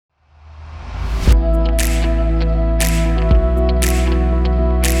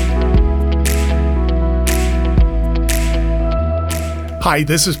Hi,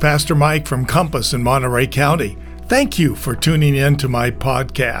 this is Pastor Mike from Compass in Monterey County. Thank you for tuning in to my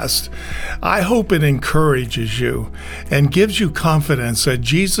podcast. I hope it encourages you and gives you confidence that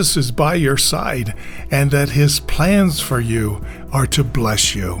Jesus is by your side and that His plans for you are to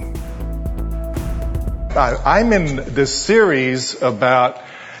bless you. I'm in this series about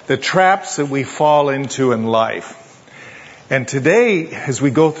the traps that we fall into in life. And today, as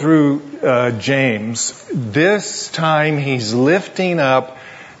we go through James, this time he's lifting up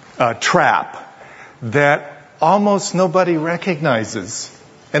a trap that almost nobody recognizes.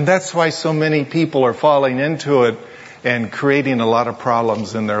 And that's why so many people are falling into it and creating a lot of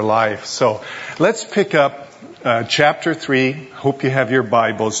problems in their life. So let's pick up chapter 3. Hope you have your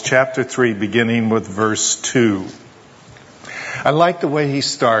Bibles. Chapter 3, beginning with verse 2. I like the way he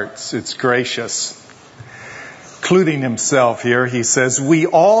starts. It's gracious. Including himself here, he says, we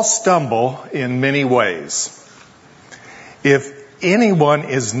all stumble in many ways. If anyone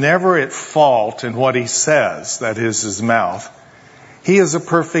is never at fault in what he says, that is his mouth, he is a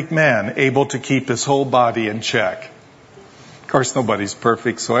perfect man, able to keep his whole body in check. Of course, nobody's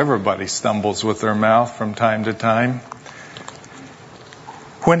perfect, so everybody stumbles with their mouth from time to time.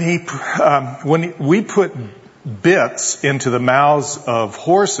 When we put bits into the mouths of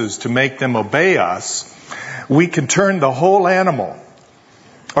horses to make them obey us, we can turn the whole animal.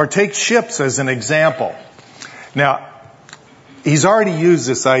 Or take ships as an example. Now, he's already used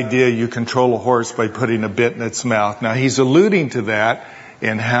this idea you control a horse by putting a bit in its mouth. Now, he's alluding to that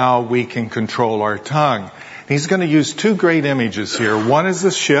in how we can control our tongue. He's going to use two great images here. One is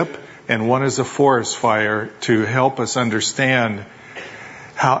a ship and one is a forest fire to help us understand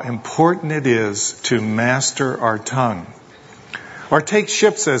how important it is to master our tongue. Or take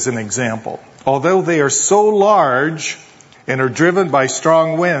ships as an example. Although they are so large and are driven by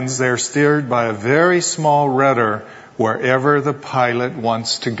strong winds, they are steered by a very small rudder wherever the pilot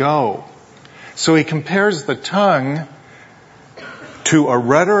wants to go. So he compares the tongue to a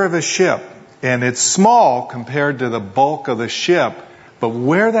rudder of a ship, and it's small compared to the bulk of the ship. But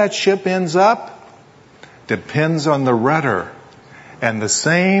where that ship ends up depends on the rudder. And the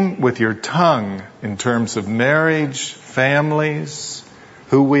same with your tongue in terms of marriage, families,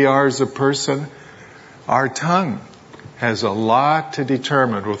 who we are as a person. Our tongue has a lot to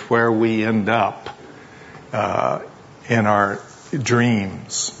determine with where we end up in our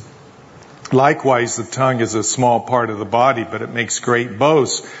dreams. Likewise, the tongue is a small part of the body, but it makes great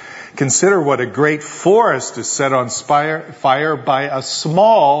boasts. Consider what a great forest is set on fire by a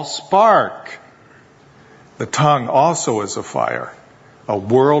small spark. The tongue also is a fire, a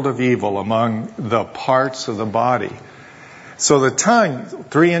world of evil among the parts of the body. So the tongue,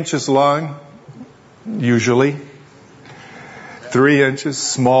 3 inches long, usually, 3 inches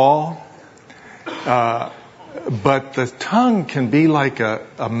small, but the tongue can be like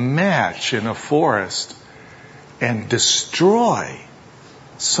a match in a forest and destroy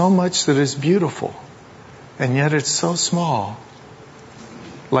so much that is beautiful. And yet it's so small,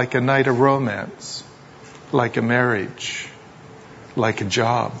 like a night of romance, like a marriage, like a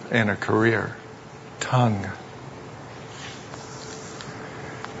job and a career. Tongue.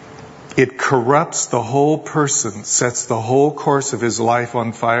 It corrupts the whole person, sets the whole course of his life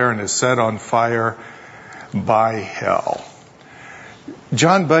on fire, and is set on fire by hell.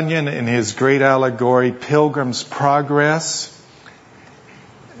 John Bunyan, in his great allegory, Pilgrim's Progress,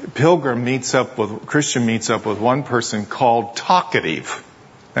 Christian meets up with one person called Talkative.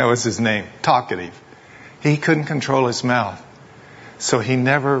 That was his name, Talkative. He couldn't control his mouth. So he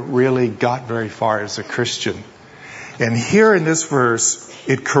never really got very far as a Christian. And here in this verse,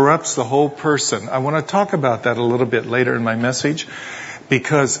 it corrupts the whole person. I want to talk about that a little bit later in my message,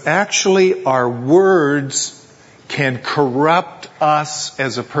 because actually our words can corrupt us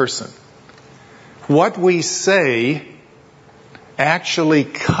as a person. What we say actually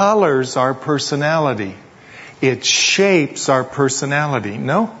colors our personality. It shapes our personality.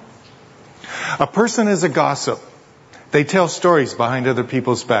 No? A person is a gossip. They tell stories behind other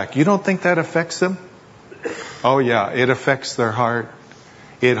people's back. You don't think that affects them? Oh yeah, it affects their heart.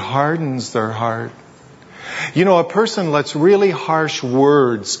 It hardens their heart. You know, a person lets really harsh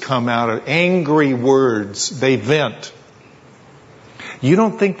words come out of angry words. They vent. You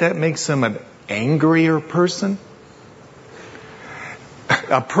don't think that makes them an angrier person?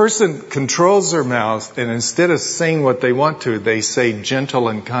 A person controls their mouth, and instead of saying what they want to, they say gentle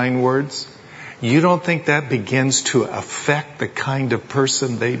and kind words. You don't think that begins to affect the kind of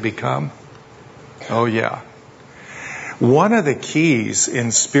person they become? Oh yeah. One of the keys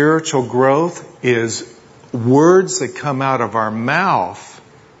in spiritual growth is words that come out of our mouth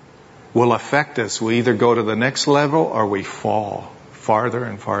will affect us. We either go to the next level or we fall farther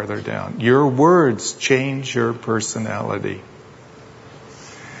and farther down. Your words change your personality.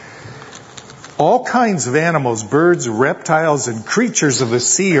 All kinds of animals, birds, reptiles, and creatures of the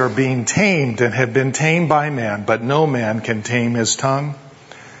sea are being tamed and have been tamed by man, but no man can tame his tongue.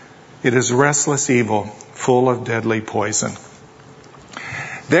 It is restless evil, full of deadly poison.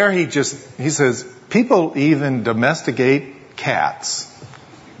 There he says, people even domesticate cats.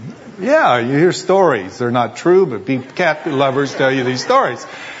 Yeah, you hear stories. They're not true, but cat lovers tell you these stories.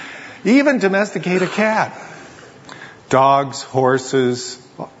 Even domesticate a cat. Dogs, horses,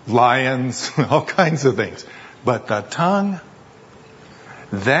 lions, all kinds of things. But the tongue,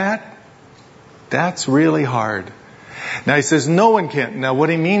 that's really hard. Now he says no one can. Now what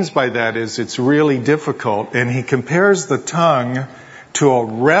he means by that is it's really difficult. And he compares the tongue to a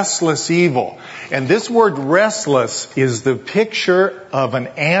restless evil. And this word restless is the picture of an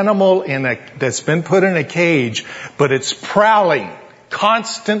animal that's been put in a cage, but it's prowling,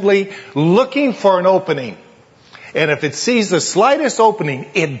 constantly looking for an opening. And if it sees the slightest opening,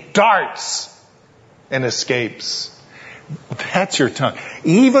 it darts and escapes. That's your tongue.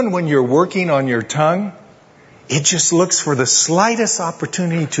 Even when you're working on your tongue, it just looks for the slightest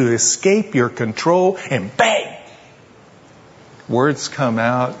opportunity to escape your control, and bang! Words come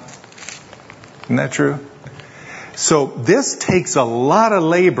out. Isn't that true? So this takes a lot of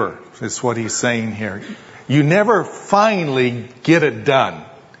labor, is what he's saying here. You never finally get it done.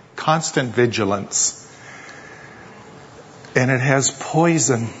 Constant vigilance. And it has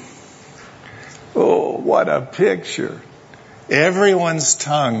poison. Oh, what a picture. Everyone's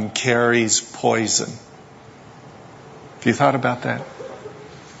tongue carries poison. Have you thought about that?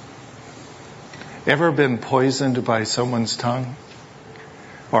 Ever been poisoned by someone's tongue?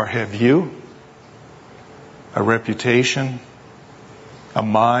 Or have you? A reputation, a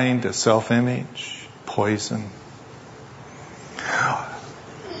mind, a self-image, poison.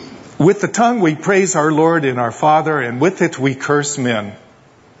 With the tongue we praise our Lord and our Father, and with it we curse men.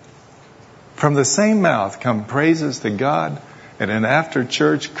 From the same mouth come praises to God, and then after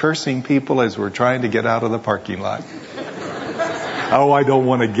church cursing people as we're trying to get out of the parking lot. Oh, I don't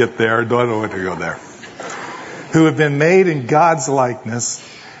want to get there. I don't want to go there. Who have been made in God's likeness.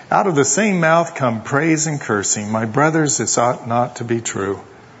 Out of the same mouth come praise and cursing. My brothers, this ought not to be true.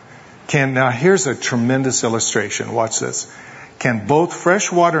 Now here's a tremendous illustration. Watch this. Can both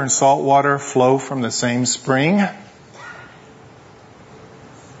fresh water and salt water flow from the same spring?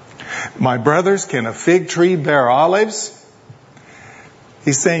 My brothers, can a fig tree bear olives?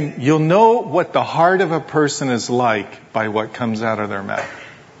 He's saying, you'll know what the heart of a person is like by what comes out of their mouth.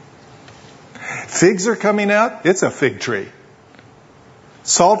 Figs are coming out, it's a fig tree.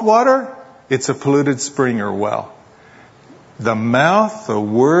 Salt water, it's a polluted spring or well. The mouth, the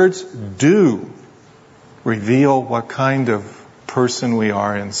words do reveal what kind of person we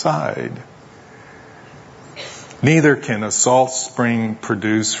are inside. Neither can a salt spring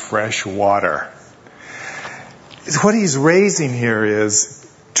produce fresh water. What he's raising here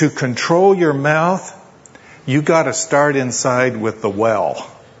is to control your mouth, you got to start inside with the well,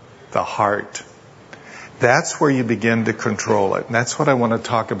 the heart. That's where you begin to control it. And that's what I want to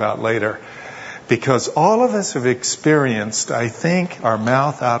talk about later. Because all of us have experienced, I think, our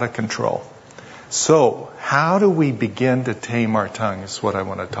mouth out of control. So, how do we begin to tame our tongue is what I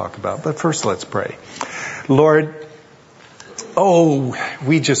want to talk about. But first, let's pray. Lord,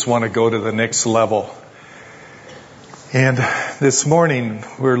 we just want to go to the next level. And this morning,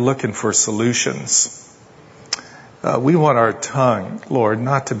 we're looking for solutions. We want our tongue, Lord,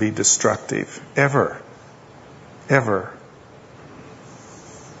 not to be destructive, ever. Ever.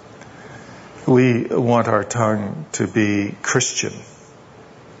 We want our tongue to be Christian.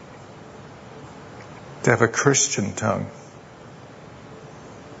 To have a Christian tongue.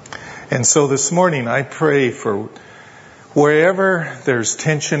 And so this morning I pray for wherever there's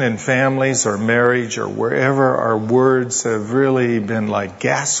tension in families or marriage, or wherever our words have really been like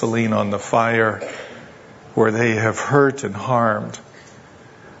gasoline on the fire, where they have hurt and harmed.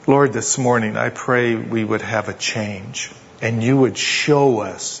 Lord, this morning I pray we would have a change, and you would show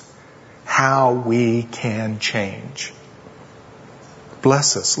us how we can change.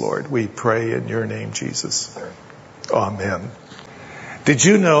 Bless us, Lord, we pray in your name, Jesus. Amen. Did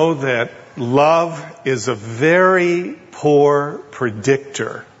you know that love is a very poor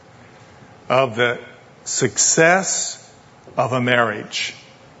predictor of the success of a marriage?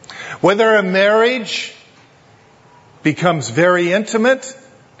 Whether a marriage becomes very intimate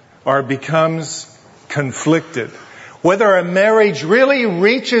or becomes conflicted, whether a marriage really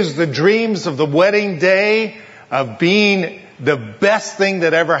reaches the dreams of the wedding day of being the best thing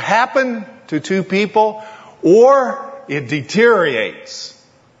that ever happened to two people, or it deteriorates.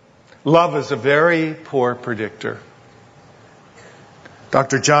 Love is a very poor predictor.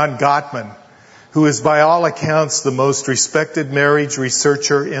 Dr. John Gottman, who is by all accounts the most respected marriage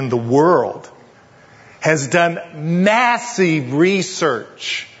researcher in the world, has done massive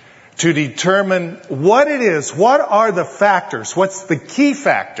research to determine what it is, what are the factors, what's the key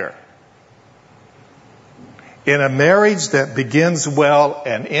factor in a marriage that begins well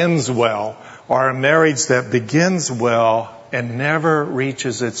and ends well, or a marriage that begins well and never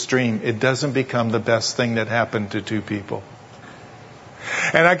reaches its dream. It doesn't become the best thing that happened to two people.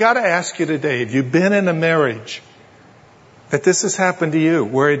 And I got to ask you today, have you been in a marriage that this has happened to you,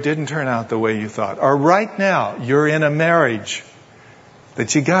 where it didn't turn out the way you thought? Or right now, you're in a marriage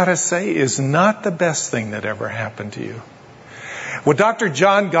that you got to say is not the best thing that ever happened to you. Well, Dr.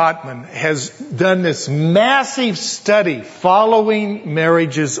 John Gottman has done this massive study following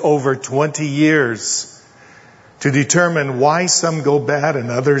marriages over 20 years to determine why some go bad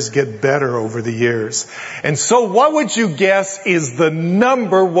and others get better over the years. And so what would you guess is the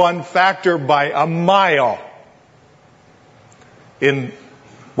number one factor by a mile in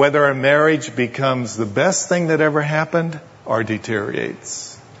whether a marriage becomes the best thing that ever happened or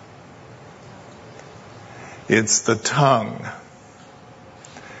deteriorates? It's the tongue.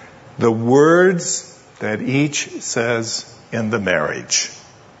 The words that each says in the marriage.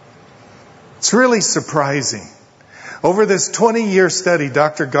 It's really surprising. Over this 20-year study,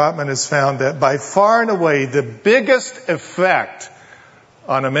 Dr. Gottman has found that by far and away the biggest effect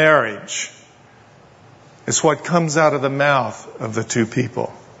on a marriage is what comes out of the mouth of the two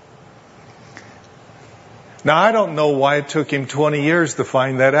people. Now, I don't know why it took him 20 years to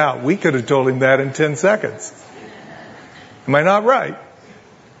find that out. We could have told him that in 10 seconds. Am I not right?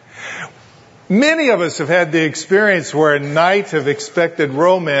 Many of us have had the experience where a night of expected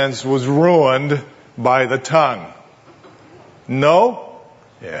romance was ruined by the tongue. No?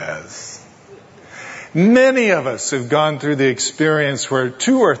 Yes. Many of us have gone through the experience where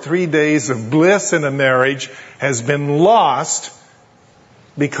 2 or 3 days of bliss in a marriage has been lost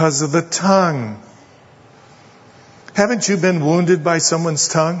because of the tongue. Haven't you been wounded by someone's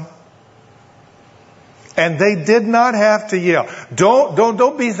tongue? And they did not have to yell.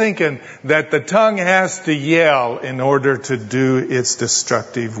 Don't be thinking that the tongue has to yell in order to do its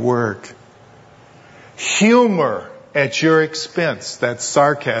destructive work. Humor at your expense, that's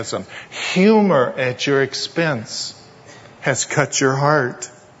sarcasm. Humor at your expense has cut your heart.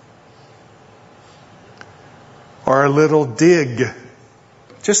 Or a little dig,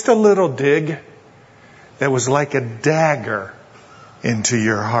 just a little dig that was like a dagger into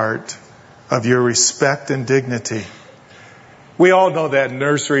your heart of your respect and dignity. We all know that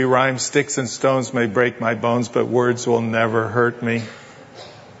nursery rhyme, sticks and stones may break my bones, but words will never hurt me.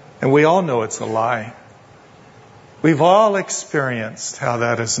 And we all know it's a lie. We've all experienced how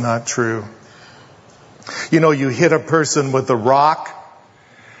that is not true. You know, you hit a person with a rock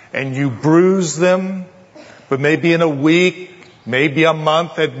and you bruise them, but maybe in a week, maybe a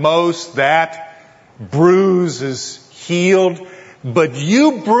month at most, that bruise is healed. But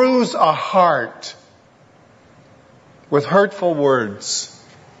you bruise a heart with hurtful words,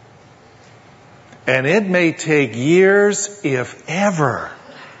 and it may take years, if ever,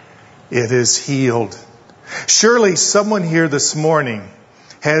 it is healed. Surely someone here this morning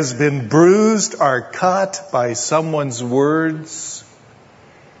has been bruised or cut by someone's words,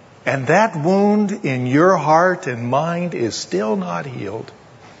 and that wound in your heart and mind is still not healed.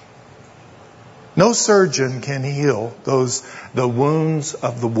 No surgeon can heal the wounds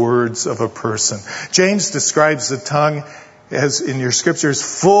of the words of a person. James describes the tongue as, in your scriptures,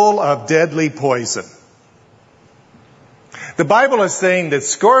 full of deadly poison. The Bible is saying that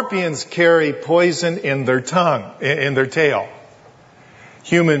scorpions carry poison in their tongue, in their tail.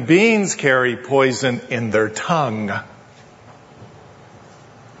 Human beings carry poison in their tongue.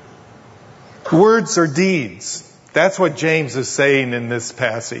 Words are deeds. That's what James is saying in this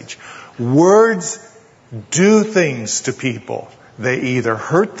passage. Words do things to people. They either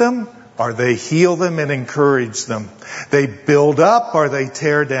hurt them or they heal them and encourage them. They build up or they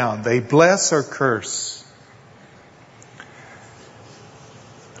tear down. They bless or curse.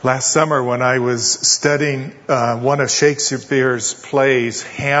 Last summer when I was studying one of Shakespeare's plays,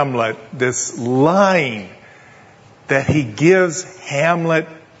 Hamlet, this line that he gives Hamlet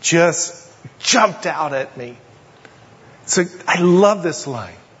just jumped out at me. So I love this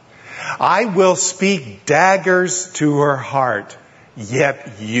line. I will speak daggers to her heart,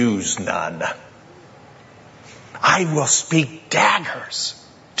 yet use none. I will speak daggers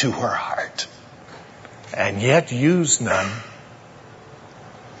to her heart, and yet use none.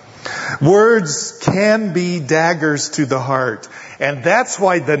 Words can be daggers to the heart. And that's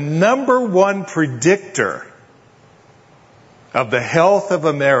why the number one predictor of the health of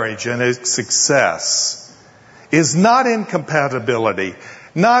a marriage and its success is not incompatibility,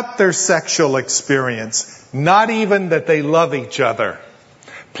 not their sexual experience, not even that they love each other.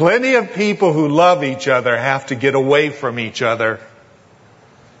 Plenty of people who love each other have to get away from each other.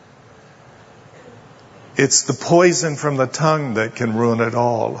 It's the poison from the tongue that can ruin it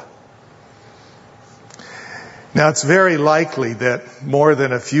all. Now, it's very likely that more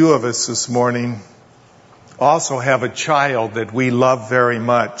than a few of us this morning also have a child that we love very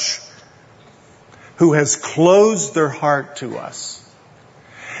much who has closed their heart to us.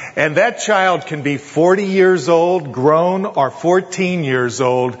 And that child can be 40 years old, grown, or 14 years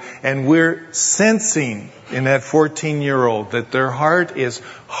old, and we're sensing in that 14-year-old that their heart is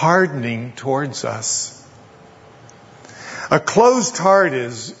hardening towards us. A closed heart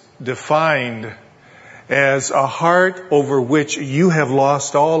is defined as a heart over which you have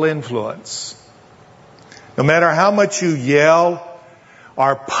lost all influence. No matter how much you yell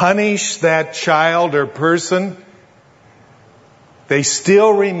or punish that child or person, they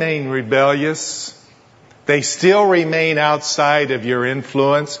still remain rebellious. They still remain outside of your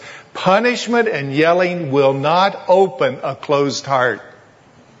influence. Punishment and yelling will not open a closed heart.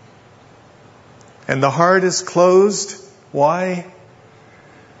 And the heart is closed. Why?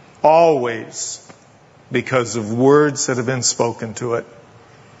 Always because of words that have been spoken to it.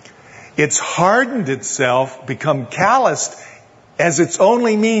 It's hardened itself, become calloused as its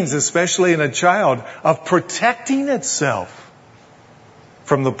only means, especially in a child, of protecting itself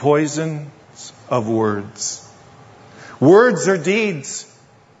from the poisons of words. Words are deeds.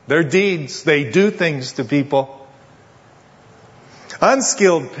 They're deeds. They do things to people.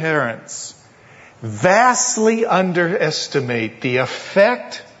 Unskilled parents vastly underestimate the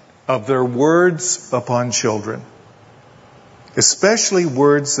effect of their words upon children, especially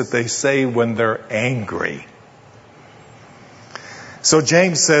words that they say when they're angry. So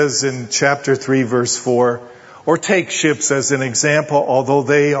James says in chapter 3, verse 4, or take ships as an example, although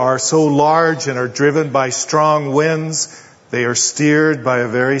they are so large and are driven by strong winds, they are steered by a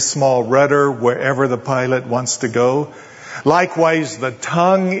very small rudder wherever the pilot wants to go. Likewise, the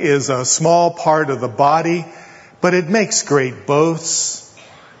tongue is a small part of the body, but it makes great boasts.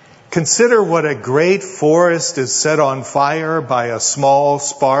 Consider what a great forest is set on fire by a small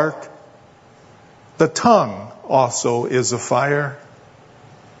spark. The tongue also is a fire.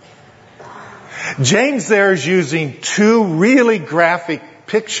 James there is using two really graphic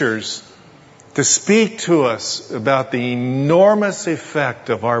pictures to speak to us about the enormous effect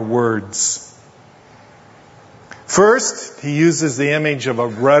of our words. First, he uses the image of a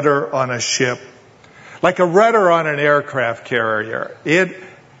rudder on a ship, like a rudder on an aircraft carrier. It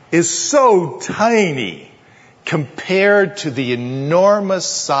is so tiny compared to the enormous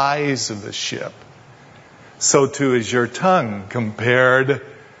size of the ship. So too is your tongue compared.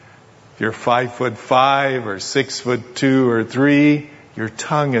 If you're 5'5" or 6'2" or 3, your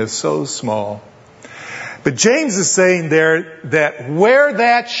tongue is so small. But James is saying there that where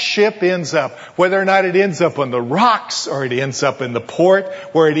that ship ends up, whether or not it ends up on the rocks or it ends up in the port,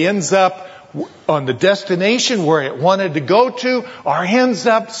 where it ends up on the destination where it wanted to go to, or ends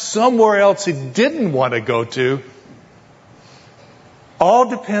up somewhere else it didn't want to go to, all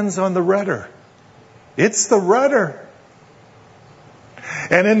depends on the rudder. It's the rudder.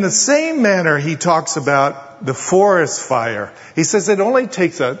 And in the same manner, he talks about the forest fire. He says it only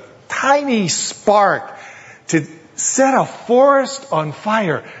takes a tiny spark to set a forest on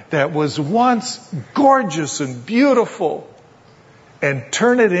fire that was once gorgeous and beautiful and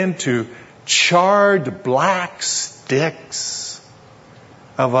turn it into charred black sticks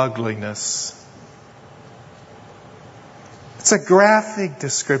of ugliness. It's a graphic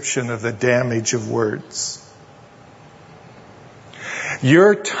description of the damage of words.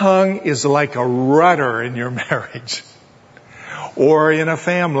 Your tongue is like a rudder in your marriage or in a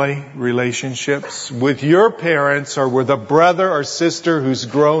family relationships with your parents or with a brother or sister who's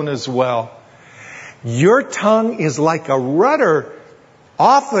grown as well. Your tongue is like a rudder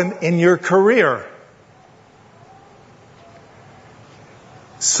often in your career.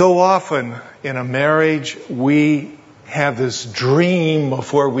 So often in a marriage, we have this dream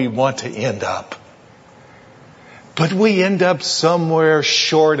of where we want to end up. But we end up somewhere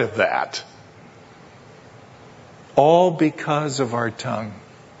short of that. All because of our tongue.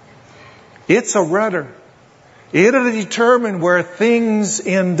 It's a rudder. It'll determine where things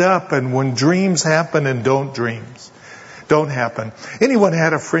end up and when dreams happen and don't happen. Anyone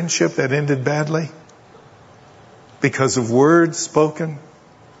had a friendship that ended badly? Because of words spoken?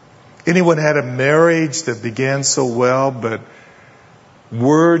 Anyone had a marriage that began so well, but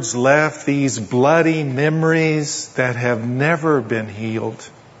words left these bloody memories that have never been healed?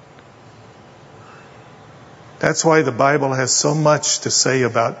 That's why the Bible has so much to say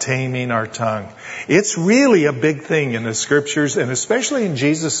about taming our tongue. It's really a big thing in the Scriptures, and especially in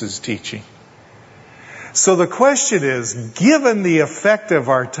Jesus' teaching. So the question is, given the effect of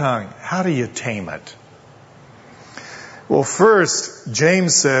our tongue, how do you tame it? Well, first,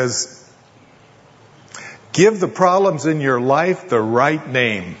 James says, give the problems in your life the right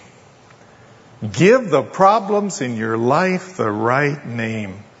name. Give the problems in your life the right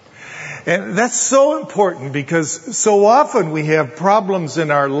name. And that's so important because so often we have problems in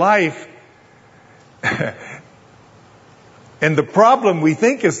our life and the problem we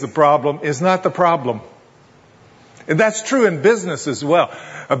think is the problem is not the problem. And that's true in business as well.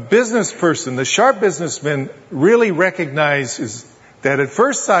 A business person, the sharp businessman, really recognizes that at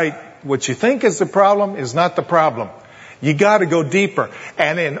first sight, what you think is the problem is not the problem. You got to go deeper.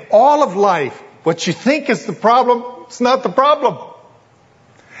 And in all of life, what you think is the problem, it's not the problem.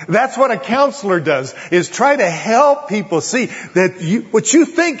 That's what a counselor does, is try to help people see that what you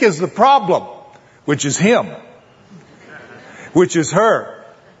think is the problem, which is him, which is her.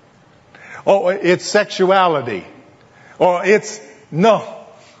 Oh, it's sexuality. Or it's not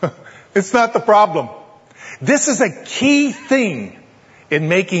the problem. This is a key thing in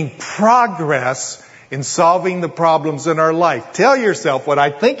making progress in solving the problems in our life. Tell yourself, what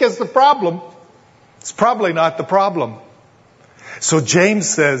I think is the problem, it's probably not the problem. So James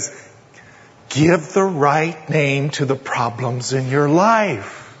says, give the right name to the problems in your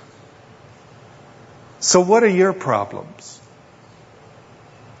life. So what are your problems?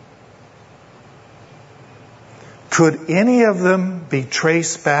 Could any of them be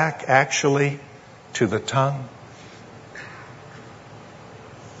traced back actually to the tongue?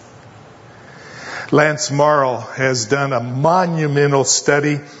 Lance Marl has done a monumental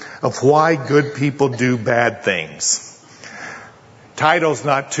study of why good people do bad things. Title's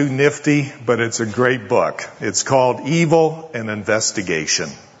not too nifty, but it's a great book. It's called Evil: An Investigation.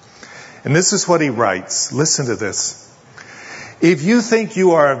 And this is what he writes. Listen to this. If you think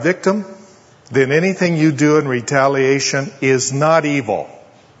you are a victim, then anything you do in retaliation is not evil,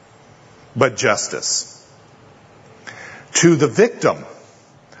 but justice. To the victim,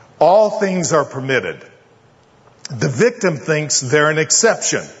 all things are permitted. The victim thinks they're an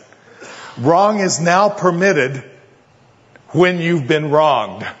exception. Wrong is now permitted when you've been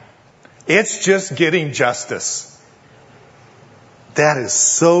wronged. It's just getting justice. That is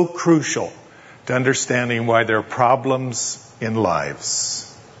so crucial to understanding why there are problems in lives.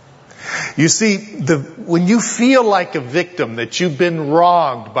 You see, when you feel like a victim, that you've been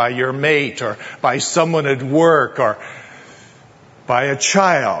wronged by your mate or by someone at work or by a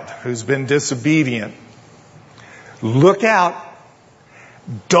child who's been disobedient, look out.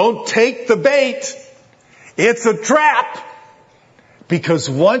 Don't take the bait. It's a trap. Because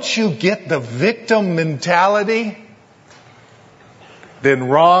once you get the victim mentality, then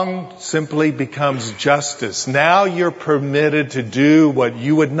wrong simply becomes justice. Now you're permitted to do what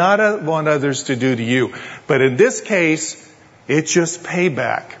you would not want others to do to you. But in this case, it's just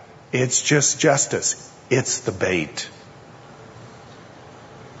payback. It's just justice. It's the bait.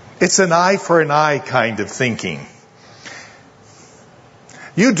 It's an eye for an eye kind of thinking.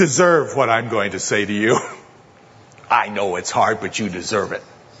 You deserve what I'm going to say to you. I know it's hard, but you deserve it.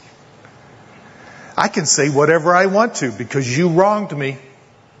 I can say whatever I want to because you wronged me.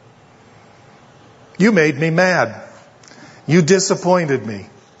 You made me mad. You disappointed me.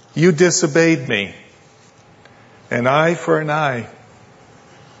 You disobeyed me. An eye for an eye.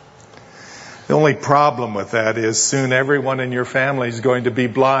 The only problem with that is soon everyone in your family is going to be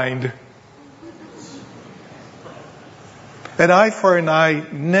blind. An eye for an eye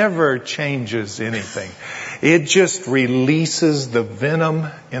never changes anything. It just releases the venom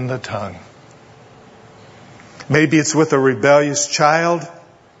in the tongue. Maybe it's with a rebellious child,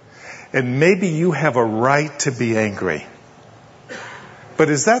 and maybe you have a right to be angry. But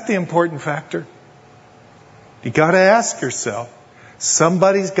is that the important factor? You got to ask yourself,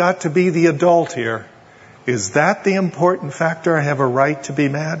 somebody's got to be the adult here. Is that the important factor? I have a right to be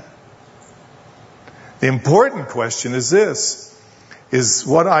mad? The important question is this. Is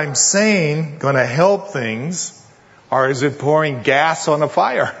what I'm saying going to help things, or is it pouring gas on a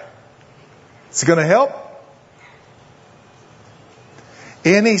fire? Is it going to help?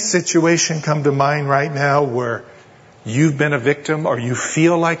 Any situation come to mind right now where you've been a victim or you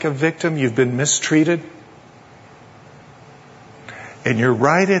feel like a victim, you've been mistreated? And you're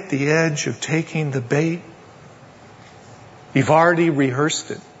right at the edge of taking the bait? You've already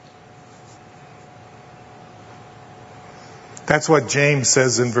rehearsed it. That's what James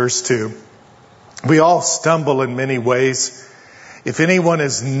says in verse 2. We all stumble in many ways. If anyone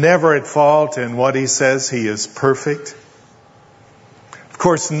is never at fault in what he says, he is perfect. Of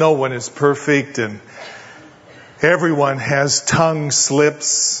course, no one is perfect, and everyone has tongue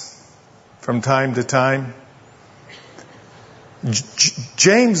slips from time to time.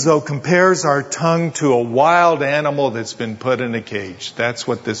 James, though, compares our tongue to a wild animal that's been put in a cage. That's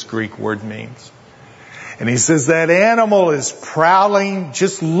what this Greek word means. And he says that animal is prowling,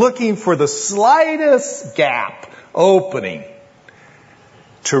 just looking for the slightest gap, opening,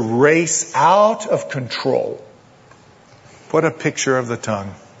 to race out of control. What a picture of the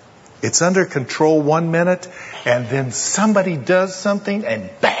tongue. It's under control 1 minute, and then somebody does something, and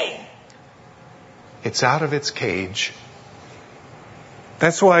bang! It's out of its cage.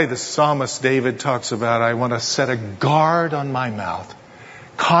 That's why the psalmist David talks about, I want to set a guard on my mouth.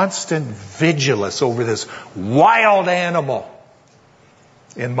 Constant vigilance over this wild animal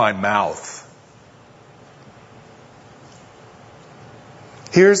in my mouth.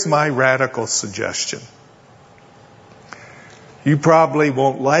 Here's my radical suggestion. You probably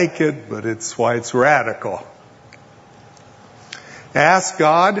won't like it, but it's why it's radical. Ask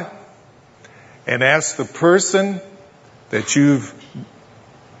God and ask the person that you've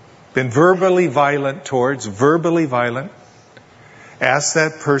been verbally violent towards, ask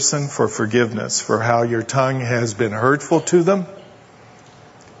that person for forgiveness for how your tongue has been hurtful to them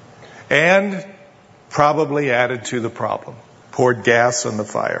and probably added to the problem, poured gas on the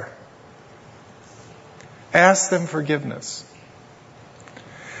fire. Ask them forgiveness.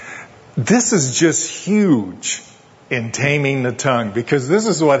 This is just huge in taming the tongue, because this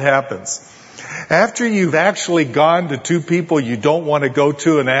is what happens. After you've actually gone to two people you don't want to go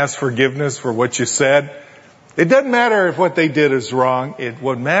to and ask forgiveness for what you said, it doesn't matter if what they did is wrong.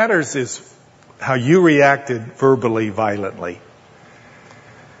 What matters is how you reacted verbally, violently.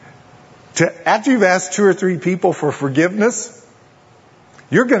 After you've asked 2 or 3 people for forgiveness,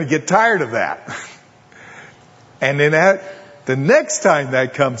 you're going to get tired of that. And then the next time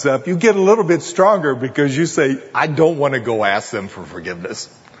that comes up, you get a little bit stronger, because you say, I don't want to go ask them for forgiveness.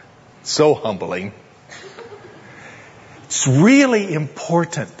 So humbling. It's really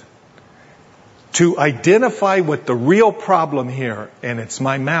important to identify what the real problem here, and it's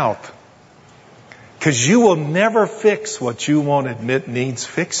my mouth. Because you will never fix what you won't admit needs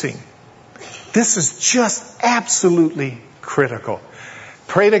fixing. This is just absolutely critical.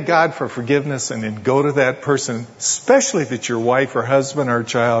 Pray to God for forgiveness, and then go to that person, especially if it's your wife or husband or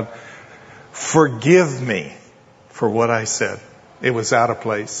child. Forgive me for what I said. It was out of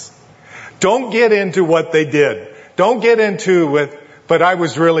place. Don't get into what they did. Don't get into it, but I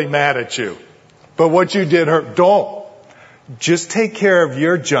was really mad at you. But what you did hurt. Don't. Just take care of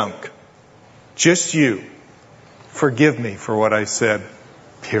your junk. Just you. Forgive me for what I said.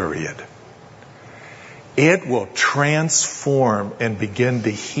 Period. It will transform and begin to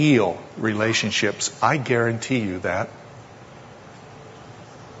heal relationships. I guarantee you that.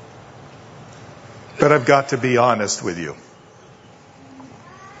 But I've got to be honest with you.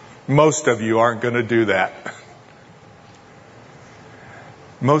 Most of you aren't going to do that.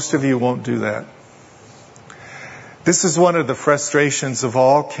 Most of you won't do that. This is one of the frustrations of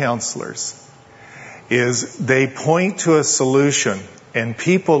all counselors, is they point to a solution and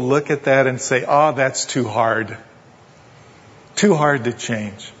people look at that and say, oh, that's too hard. Too hard to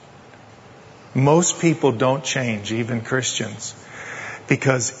change. Most people don't change, even Christians,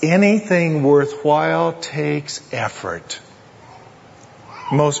 because anything worthwhile takes effort.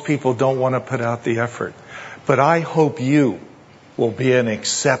 Most people don't want to put out the effort. But I hope you will be an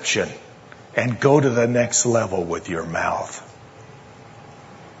exception and go to the next level with your mouth.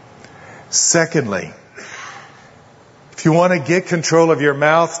 Secondly, if you want to get control of your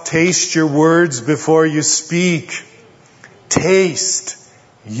mouth, taste your words before you speak. Taste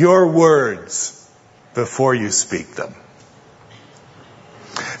your words before you speak them.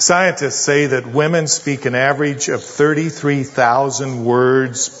 Scientists say that women speak an average of 33,000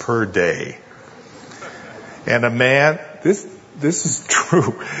 words per day. And a man, this is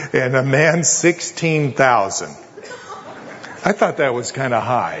true, and a man 16,000. I thought that was kind of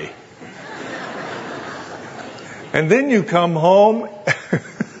high. And then you come home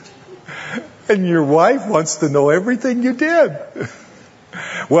and your wife wants to know everything you did.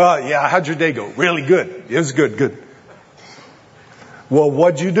 Well, yeah, how'd your day go? Really good. It was good. Well,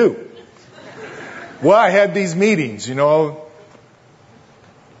 what'd you do? Well, I had these meetings, Well,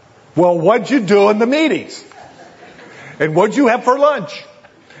 what'd you do in the meetings? And what'd you have for lunch?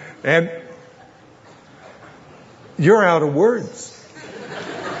 And you're out of words.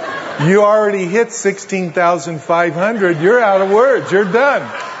 You already hit 16,500. You're out of words. You're done.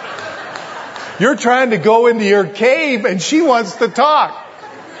 You're trying to go into your cave and she wants to talk.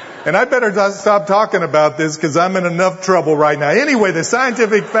 And I better stop talking about this because I'm in enough trouble right now. Anyway, the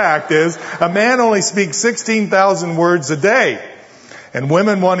scientific fact is a man only speaks 16,000 words a day. And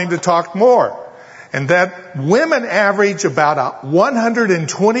women want him to talk more. And that women average about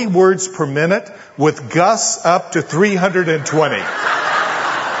 120 words per minute with gusts up to 320.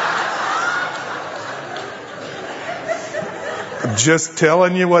 I'm just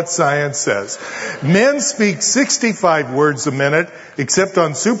telling you what science says. Men speak 65 words a minute, except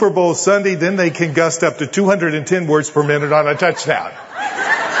on Super Bowl Sunday, then they can gust up to 210 words per minute on a touchdown.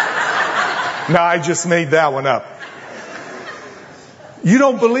 Now, I just made that one up. You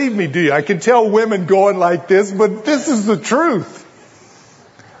don't believe me, do you? I can tell women going like this, but this is the truth.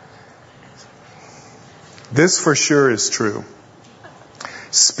 This for sure is true.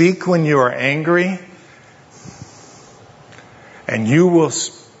 Speak when you are angry, and you will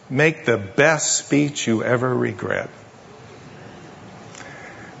make the best speech you ever regret.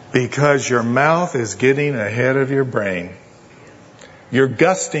 Because your mouth is getting ahead of your brain. You're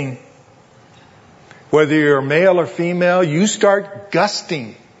gusting. Whether you're male or female, you start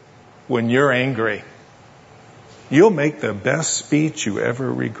gusting when you're angry. You'll make the best speech you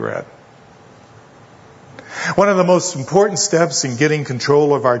ever regret. One of the most important steps in getting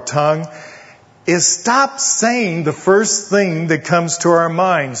control of our tongue is stop saying the first thing that comes to our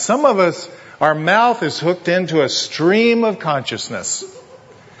mind. Some of us, our mouth is hooked into a stream of consciousness.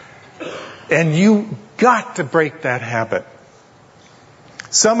 And you got to break that habit.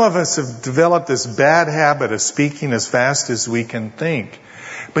 Some of us have developed this bad habit of speaking as fast as we can think.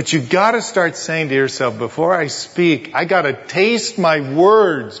 But you've got to start saying to yourself, before I speak, I got to taste my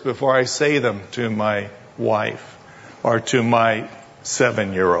words before I say them to my wife or to my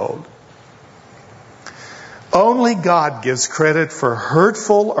 7-year-old. Only God gives credit for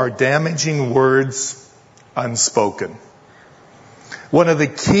hurtful or damaging words unspoken. One of the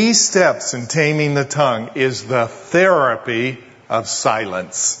key steps in taming the tongue is the therapy of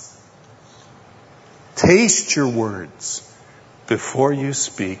silence. Taste your words before you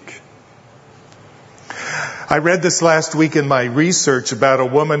speak. I read this last week in my research about a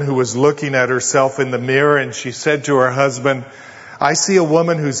woman who was looking at herself in the mirror, and she said to her husband, I see a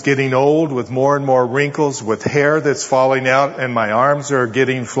woman who's getting old with more and more wrinkles, with hair that's falling out, and my arms are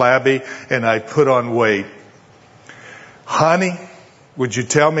getting flabby, and I put on weight. Honey, would you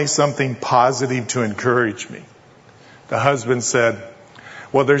tell me something positive to encourage me? The husband said,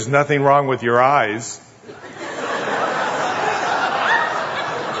 well, there's nothing wrong with your eyes.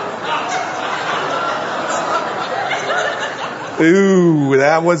 Ooh,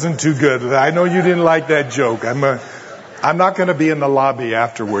 that wasn't too good. I know you didn't like that joke. I'm not going to be in the lobby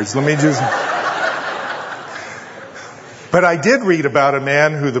afterwards. But I did read about a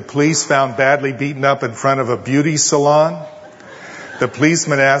man who the police found badly beaten up in front of a beauty salon. The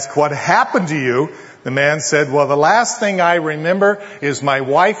policeman asked, what happened to you? The man said, well, the last thing I remember is my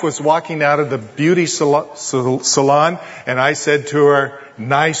wife was walking out of the beauty salon, and I said to her,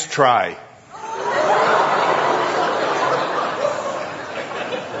 nice try.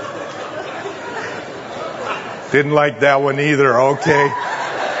 Didn't like that one either, okay.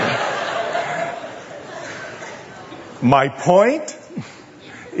 My point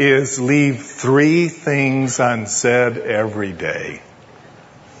is leave 3 things unsaid every day.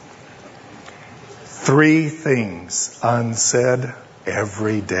 3 things unsaid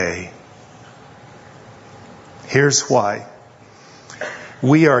every day. Here's why.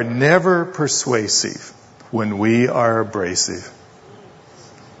 We are never persuasive when we are abrasive.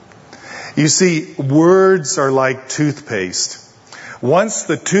 You see, words are like toothpaste. Once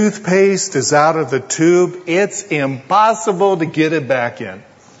the toothpaste is out of the tube, it's impossible to get it back in.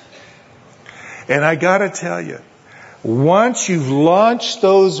 And I gotta tell you, once you've launched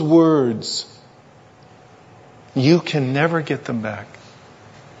those words, you can never get them back.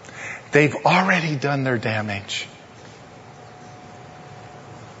 They've already done their damage.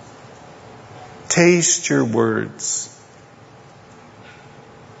 Taste your words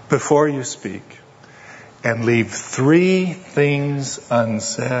before you speak, and leave 3 things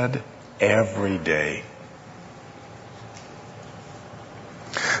unsaid every day.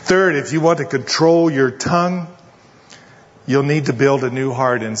 Third, if you want to control your tongue, you'll need to build a new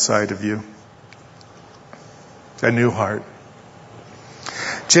heart inside of you. A new heart.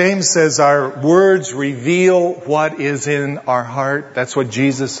 James says our words reveal what is in our heart. That's what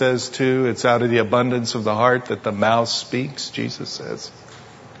Jesus says too. It's out of the abundance of the heart that the mouth speaks, Jesus says.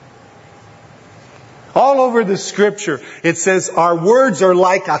 All over the Scripture, it says our words are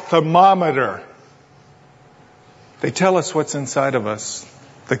like a thermometer. They tell us what's inside of us,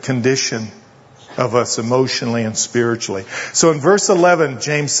 the condition of us emotionally and spiritually. So in verse 11,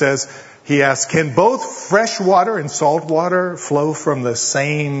 James says, he asks, can both fresh water and salt water flow from the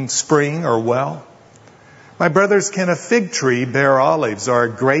same spring or well? My brothers, can a fig tree bear olives or a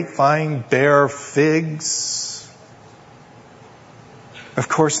grapevine bear figs? Of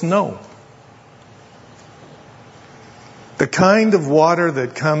course, no. The kind of water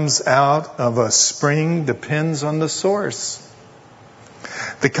that comes out of a spring depends on the source.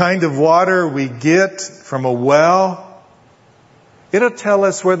 The kind of water we get from a well, it'll tell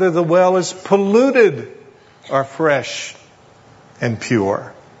us whether the well is polluted or fresh and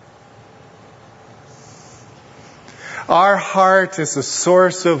pure. Our heart is the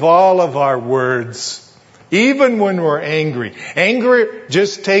source of all of our words, even when we're angry. Anger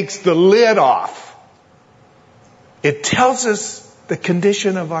just takes the lid off. It tells us the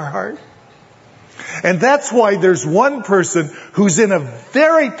condition of our heart. And that's why there's one person who's in a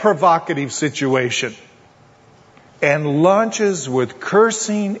very provocative situation and launches with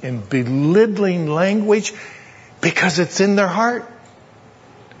cursing and belittling language because it's in their heart.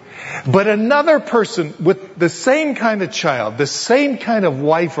 But another person with the same kind of child, the same kind of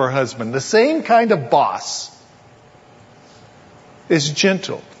wife or husband, the same kind of boss is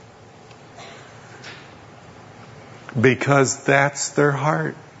gentle. Because that's their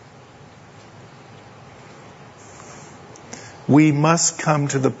heart. We must come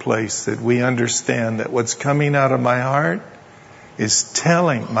to the place that we understand that what's coming out of my heart is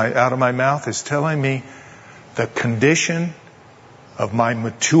out of my mouth is telling me the condition of my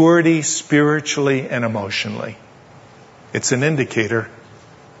maturity spiritually and emotionally. It's an indicator.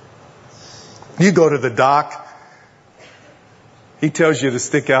 You go to the doc, he tells you to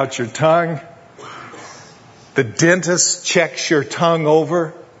stick out your tongue. The dentist checks your tongue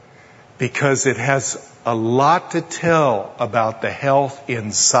over because it has a lot to tell about the health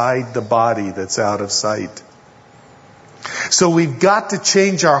inside the body that's out of sight. So we've got to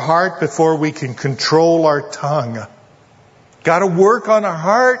change our heart before we can control our tongue. Got to work on our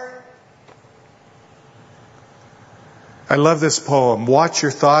heart. I love this poem. Watch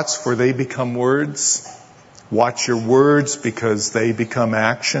your thoughts, for they become words. Watch your words because they become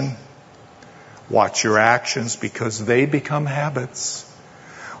action. Watch your actions because they become habits.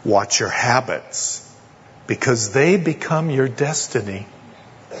 Watch your habits because they become your destiny.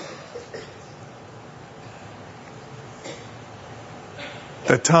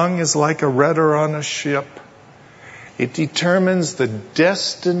 The tongue is like a rudder on a ship. It determines the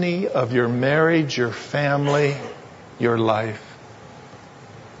destiny of your marriage, your family, your life.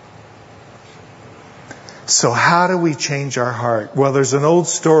 So how do we change our heart? Well, there's an old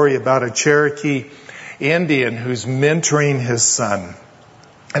story about a Cherokee Indian who's mentoring his son.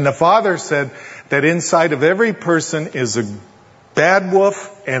 And the father said that inside of every person is a bad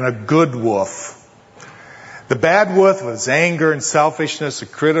wolf and a good wolf. The bad wolf is anger and selfishness, a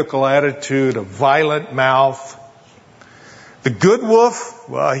critical attitude, a violent mouth. The good wolf,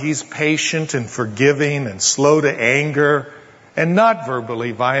 well, he's patient and forgiving and slow to anger and not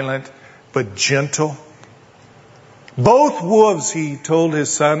verbally violent, but gentle. Both wolves, he told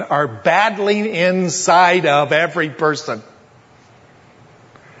his son, are battling inside of every person.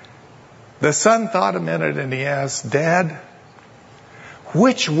 The son thought a minute and he asked, Dad,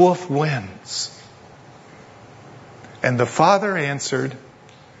 which wolf wins? And the father answered,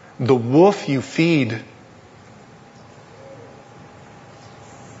 the wolf you feed.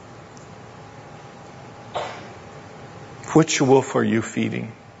 Which wolf are you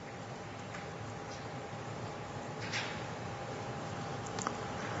feeding?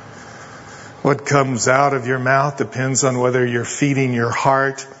 What comes out of your mouth depends on whether you're feeding your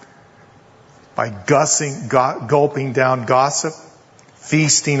heart by gulping down gossip,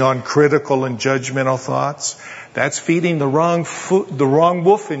 feasting on critical and judgmental thoughts. That's feeding the wrong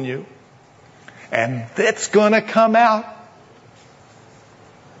wolf in you. And that's going to come out.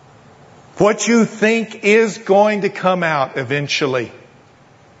 What you think is going to come out eventually.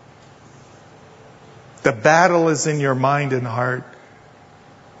 The battle is in your mind and heart.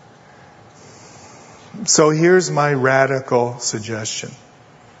 So here's my radical suggestion.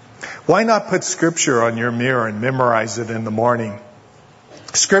 Why not put Scripture on your mirror and memorize it in the morning?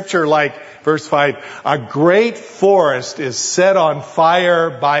 Scripture like verse 5, a great forest is set on fire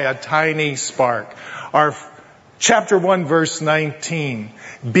by a tiny spark. Or chapter 1 verse 19,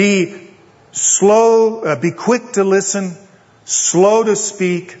 be quick to listen, slow to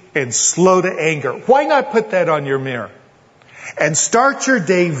speak, and slow to anger. Why not put that on your mirror? And start your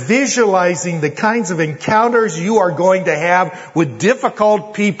day visualizing the kinds of encounters you are going to have with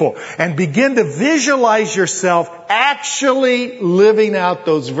difficult people. And begin to visualize yourself actually living out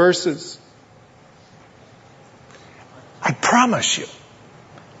those verses. I promise you,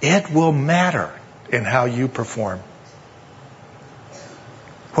 it will matter in how you perform.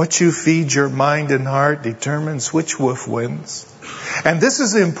 What you feed your mind and heart determines which wolf wins. And this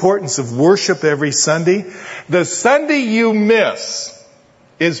is the importance of worship every Sunday. The Sunday you miss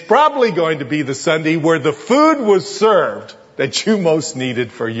is probably going to be the Sunday where the food was served that you most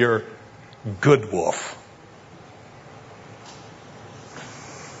needed for your good wolf.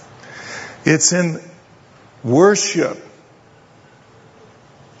 It's in worship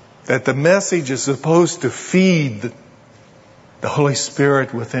that the message is supposed to feed the Holy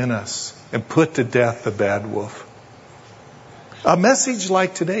Spirit within us and put to death the bad wolf. A message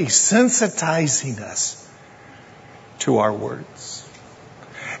like today, sensitizing us to our words.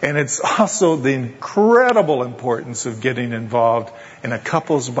 And it's also the incredible importance of getting involved in a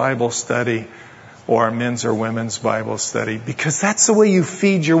couple's Bible study or a men's or women's Bible study, because that's the way you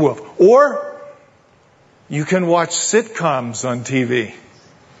feed your wolf. Or you can watch sitcoms on TV,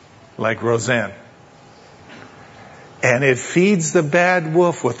 like Roseanne. And it feeds the bad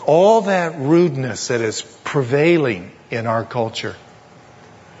wolf with all that rudeness that is prevailing in our culture.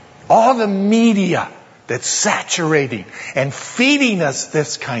 All the media that's saturating and feeding us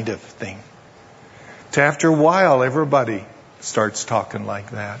this kind of thing. To after a while, everybody starts talking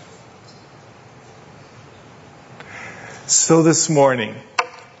like that. So this morning,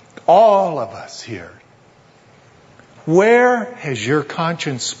 all of us here, where has your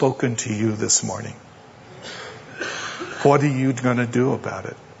conscience spoken to you this morning? What are you going to do about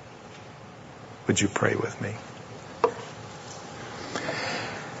it? Would you pray with me?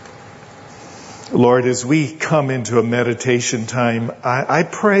 Lord, as we come into a meditation time, I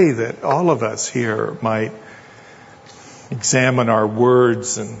pray that all of us here might examine our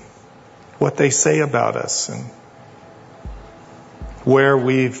words and what they say about us, and where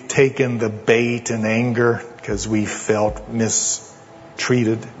we've taken the bait in anger because we felt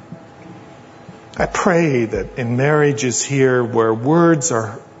mistreated. I pray that in marriages here where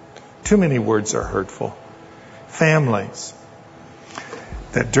too many words are hurtful, families,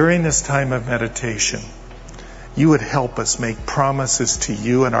 that during this time of meditation, you would help us make promises to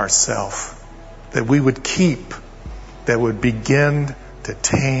you and ourselves that we would keep, that would begin to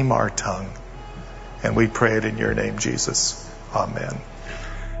tame our tongue. And we pray it in your name, Jesus. Amen.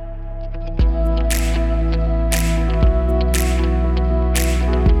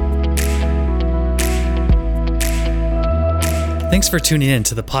 Thanks for tuning in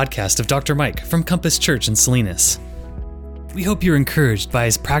to the podcast of Dr. Mike from Compass Church in Salinas. We hope you're encouraged by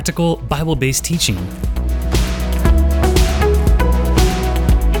his practical, Bible-based teaching.